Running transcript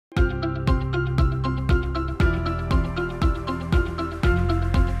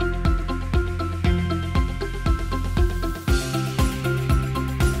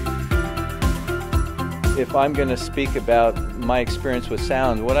if I'm going to speak about my experience with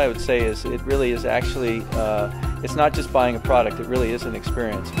sound, what I would say is it really is actually, it's not just buying a product, it really is an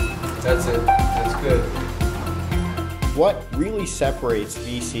experience. That's it. That's good. What really separates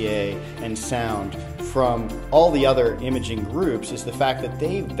VCA and sound from all the other imaging groups is the fact that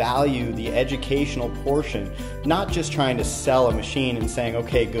they value the educational portion, not just trying to sell a machine and saying,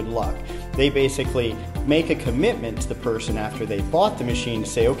 okay, good luck. They basically make a commitment to the person after they bought the machine to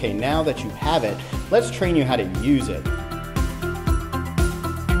say, okay, now that you have it, let's train you how to use it.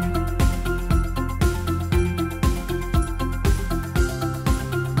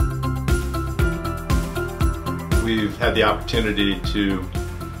 We've had the opportunity to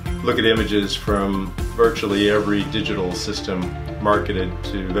look at images from virtually every digital system marketed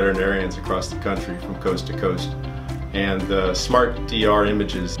to veterinarians across the country from coast to coast. And the smart DR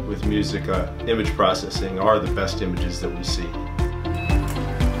images with music image processing are the best images that we see.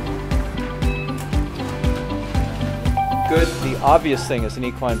 Good. The obvious thing as an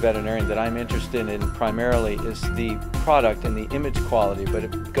equine veterinarian that I'm interested in primarily is the product and the image quality, but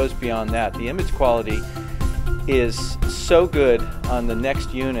it goes beyond that. The image quality is so good on the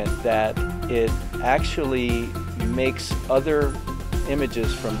next unit that it actually makes other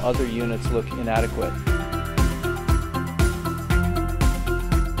images from other units look inadequate.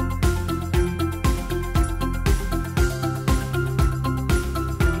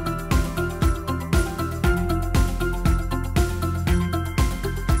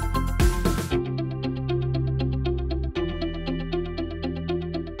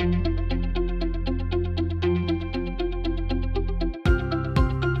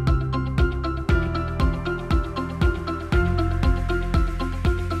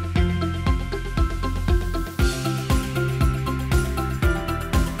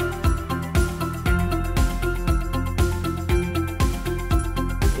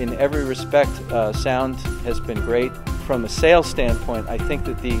 In every respect, sound has been great. From a sales standpoint, I think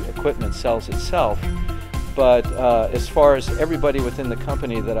that the equipment sells itself. But as far as everybody within the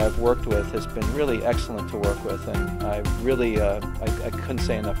company that I've worked with has been really excellent to work with, and I really, I couldn't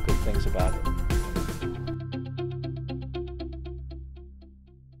say enough good things about it.